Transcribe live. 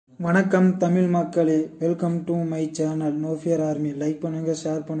வணக்கம் தமிழ் மக்களே, welcome to my channel no fear army. Like பண்ணுங்கள்,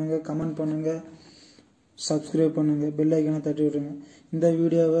 ஷேர் பண்ணுங்கள், கமெண்ட் பண்ணுங்கள், சப்ஸ்கிரைப் பண்ணுங்கள், பெல் ஐக்கனை தட்டி விடுங்க. இந்த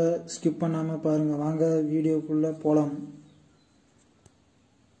வீடியோவை ஸ்கிப் பண்ணாமல் பாருங்கள். வாங்க வீடியோக்குள்ளே போகலாம்.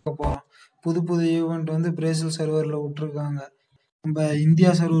 புது புது ஈவெண்ட் பிரேசில் சர்வரில் விட்டுருக்காங்க. நம்ம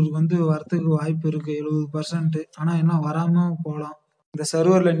இந்தியா சர்வருக்கு வரத்துக்கு வாய்ப்பு இருக்குது 70%. ஆனால் இன்னும் வராமல் போகலாம். இந்த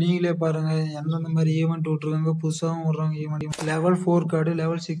சர்வரில் நீங்களே பாருங்கள் எந்தெந்த மாதிரி ஈவெண்ட் விட்ருக்காங்க. புதுசாகவும் விட்றாங்க event. Level 4 card,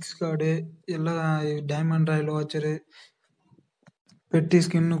 level 6 card, எல்லாம் டைமண்ட் ராயல் வாட்சரு, பெட்டி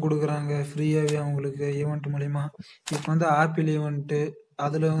ஸ்கின்னு கொடுக்குறாங்க ஃப்ரீயாகவே அவங்களுக்கு ஈவெண்ட் மூலிமா. இப்போ ஆப்பிள் ஈவெண்ட்டு,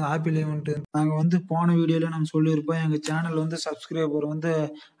 அதில் ஆப்பிள் ஈவெண்ட்டு நாங்கள் போன வீடியோவில் நாங்கள் சொல்லியிருப்போம். எங்கள் சேனல் சப்ஸ்கிரைபர்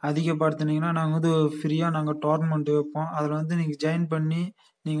அதிகப்படுத்தினீங்கன்னா நாங்கள் ஃப்ரீயாக நாங்கள் டோர்னமெண்ட் வைப்போம். அதில் நீங்கள் ஜாயின் பண்ணி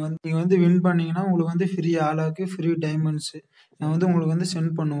நீங்கள் வின் பண்ணீங்கன்னா உங்களுக்கு ஃப்ரீ ஆலாக்கு, ஃப்ரீ டைமண்ட்ஸு நான் உங்களுக்கு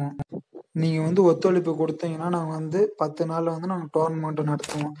சென்ட் பண்ணுவோம். நீங்கள் ஒத்துழைப்பு கொடுத்தீங்கன்னா நாங்கள் 10 நாளில் நாங்கள் டோர்னமெண்ட்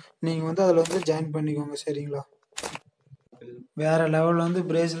நடத்துவோம். நீங்கள் அதில் ஜாயின் பண்ணிக்கோங்க, சரிங்களா? வேறு லெவலில்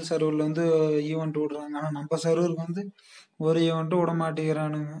பிரேசில் சர்வரில் ஈவெண்ட் விடுறாங்க. ஆனால் நம்ம சர்வருக்கு ஒரு ஈவெண்ட்டும் விட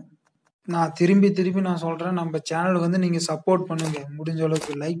மாட்டேங்கிறானுங்க. நான் திரும்பி நான் சொல்கிறேன், நம்ம சேனலுக்கு நீங்கள் சப்போர்ட் பண்ணுங்கள். முடிஞ்ச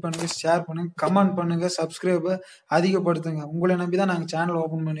அளவுக்கு லைக் பண்ணுங்கள், ஷேர் பண்ணுங்கள், கமெண்ட் பண்ணுங்கள், சப்ஸ்கிரைபை அதிகப்படுத்துங்க. உங்களை நம்பி தான் நாங்கள் சேனல்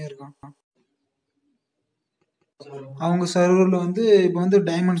ஓப்பன் பண்ணியிருக்கோம். அவங்க சர்வரில் இப்போ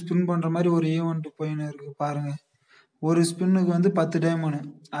டைமண்ட் ஸ்பின் பண்ணுற மாதிரி ஒரு ஈவெண்ட் போயின்னு இருக்குது பாருங்கள். ஒரு ஸ்பின்னுக்கு 10 டைமண்ட்,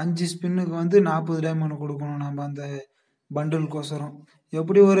 5 ஸ்பின்னுக்கு 40 டைமண்ட் கொடுக்கணும் நம்ம அந்த பண்டிலுக்கோசரம்.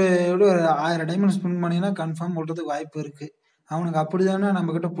 எப்படி ஒரு 1000 டைமண்ட் ஸ்பின் பண்ணிங்கன்னா கன்ஃபார்ம் விட்றதுக்கு வாய்ப்பு இருக்குது. அவனுக்கு அப்படி தானே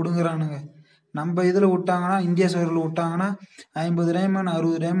நம்மக்கிட்ட பிடுங்குறானுங்க. நம்ம இதில் விட்டாங்கன்னா, இந்தியா சர்வரில் விட்டாங்கன்னா 50 டைமண்ட்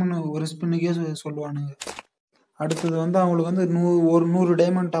 60 டைமண்ட் ஒரு ஸ்பின்னுக்கே சொல்லுவானுங்க. அடுத்தது அவங்களுக்கு 100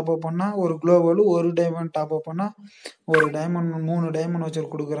 டைமண்ட் டாப்அப் பண்ணால் ஒரு குளோவல், 1 டைமண்ட் டாப்அப் பண்ணால் ஒரு டைமண்ட், 3 டைமண்ட் வச்சு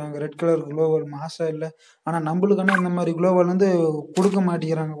கொடுக்குறாங்க. ரெட் கலர் குளோவல் மாசா இல்லை. ஆனால் நம்மளுக்கான இந்த மாதிரி குளோவல் கொடுக்க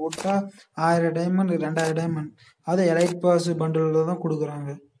மாட்டேங்கிறாங்க. விட்டா 1000 டைமண்ட் 2000 டைமண்ட் அதை எலைட் பாஸ் பண்டிலில் தான்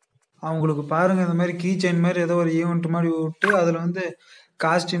கொடுக்குறாங்க. அவங்களுக்கு பாருங்கள், இந்த மாதிரி கீ செயின் மாதிரி ஏதோ ஒரு ஈவெண்ட் மாதிரி விட்டு அதில்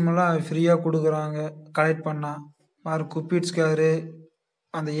காஸ்டியூம் எல்லாம் ஃப்ரீயாக கொடுக்குறாங்க. கலெக்ட் பண்ணால் பாரு, குப்பிட் ஸ்கேரு,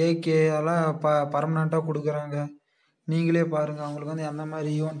 அந்த ஏகே அதெல்லாம் பர்மனெண்ட்டாக கொடுக்குறாங்க. நீங்களே பாருங்கள் அவங்களுக்கு எந்த மாதிரி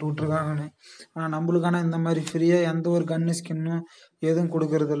ஈவெண்ட் விட்ருக்காங்கன்னு. ஆனால் நம்மளுக்கான இந்த மாதிரி ஃப்ரீயாக எந்த ஒரு கன்னு ஸ்கின்னும் எதுவும்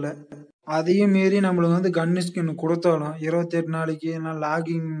கொடுக்கறதில்ல. அதையும் மீறி நம்மளுக்கு கன்னு ஸ்கின் கொடுத்தாலும் 28 நாளைக்கு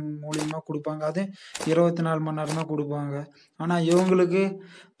லாகிங் மூலிமா கொடுப்பாங்க. அது 24 மணி நேரம் தான் கொடுப்பாங்க. ஆனால் இவங்களுக்கு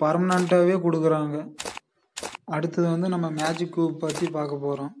பர்மனண்ட்டாகவே கொடுக்குறாங்க. அடுத்தது நம்ம மேஜிக் கியூப் பற்றி பார்க்க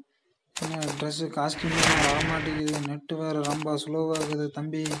போகிறோம். ட்ரெஸ்ஸு காஸ்டியூம்லாம் வரமாட்டேங்குது. நெட்டு வேறு ரொம்ப ஸ்லோவாகுது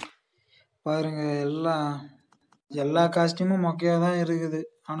தம்பி. பாருங்கள், எல்லா காஸ்டியூமும் மொக்கையாக தான் இருக்குது.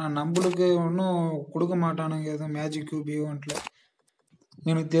 ஆனால் நம்மளுக்கு ஒன்றும் கொடுக்க மாட்டானுங்க எதுவும் மேஜிக் கியூப் ஈவெண்ட்டில்.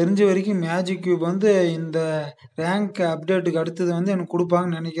 எனக்கு தெரிஞ்ச வரைக்கும் மேஜிக் கியூப் இந்த ரேங்க் அப்டேட்டுக்கு அடுத்தது எனக்கு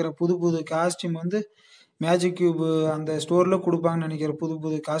கொடுப்பாங்கன்னு நினைக்கிறேன். புது காஸ்டியூம் மேஜிக் கியூப் அந்த ஸ்டோரில் கொடுப்பாங்கன்னு நினைக்கிறேன்.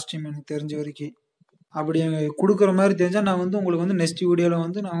 புது காஸ்டியூம் எனக்கு தெரிஞ்ச வரைக்கும். அப்படி கொடுக்குற மாதிரி தெரிஞ்சால் நான் உங்களுக்கு நெக்ஸ்ட்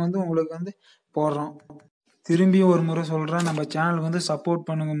வீடியோவில் நான் உங்களுக்கு போடுறோம். திரும்பியும் ஒரு முறை சொல்கிறேன், நம்ம சேனலுக்கு சப்போர்ட்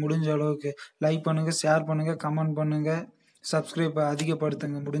பண்ணுங்கள். முடிஞ்ச அளவுக்கு லைக் பண்ணுங்கள், ஷேர் பண்ணுங்கள், கமெண்ட் பண்ணுங்கள், சப்ஸ்கிரைபை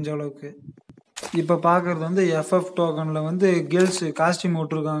அதிகப்படுத்துங்க முடிஞ்ச அளவுக்கு. இப்போ பார்க்குறது எஃப்எஃப் டோக்கனில் கேர்ள்ஸு காஸ்டியூம்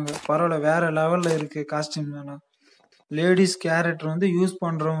விட்ருக்காங்க. பரவாயில்ல, வேறு லெவலில் இருக்குது காஸ்டியூம். வேணாம், லேடிஸ் கேரக்டர் யூஸ்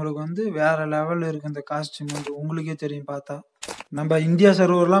பண்ணுறவங்களுக்கு வேறு லெவலில் இருக்குது இந்த காஸ்டியூம். உங்களுக்கே தெரியும் பார்த்தா. நம்ம இந்தியா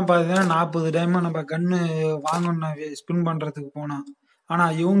சர்வர்லாம் பார்த்தீங்கன்னா 40 டைமண்ட் நம்ம கன்று வாங்கணும் ஸ்பின் பண்ணுறதுக்கு போனால்.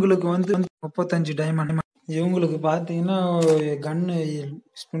 ஆனால் இவங்களுக்கு 35 டைமண்ட். இவங்களுக்கு பார்த்தீங்கன்னா கன்று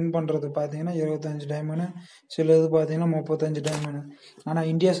ஸ்பின் பண்ணுறது பார்த்தீங்கன்னா 25 டைமண்டு, சில இது பார்த்தீங்கன்னா 35 டைமண்டு. ஆனால்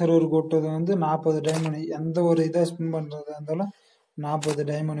இந்தியா சர்வருக்கு விட்டது 40 டைமண்டு. எந்த ஒரு இதாக ஸ்பின் பண்ணுறதா இருந்தாலும் 40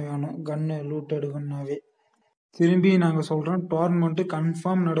 டைமண்ட் வேணும் கன்று லூட் எடுக்கணுன்னாவே. திரும்பி நாங்கள் சொல்கிறோம், டோர்னமெண்ட்டு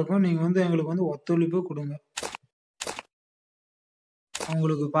கன்ஃபார்ம் நடக்கும். நீங்கள் எங்களுக்கு ஒத்துழைப்பு கொடுங்க.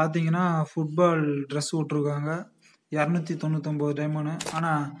 அவங்களுக்கு பார்த்தீங்கன்னா ஃபுட்பால் ட்ரெஸ் விட்ருக்காங்க 299 டைமண்டு.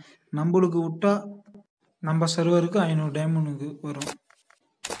 ஆனால் நம்மளுக்கு விட்டால் நம்ம சர்வருக்கு 500 டைமண்டுக்கு வரும்.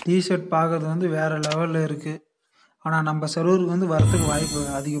 டிஷர்ட் பார்க்குறது வேறு லெவலில் இருக்குது. ஆனால் நம்ம சர்வருக்கு வரத்துக்கு வாய்ப்பு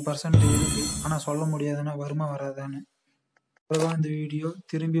அதிக பர்சன்ட் இருக்குது. ஆனால் சொல்ல முடியாதுன்னா வருமா வராதான்னு. அதுதான் இந்த வீடியோ.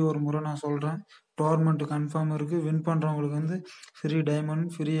 திரும்பி ஒரு முறை நான் சொல்கிறேன், டோர்னமெண்ட்டு கன்ஃபார்ம் இருக்குது. வின் பண்ணுறவங்களுக்கு ஃப்ரீ டைமண்ட்,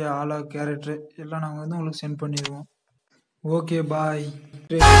 ஃப்ரீ ஆலா கேரக்டரு எல்லாம் நாங்கள் உங்களுக்கு சென்ட் பண்ணிடுவோம். ஓகே, பாய்.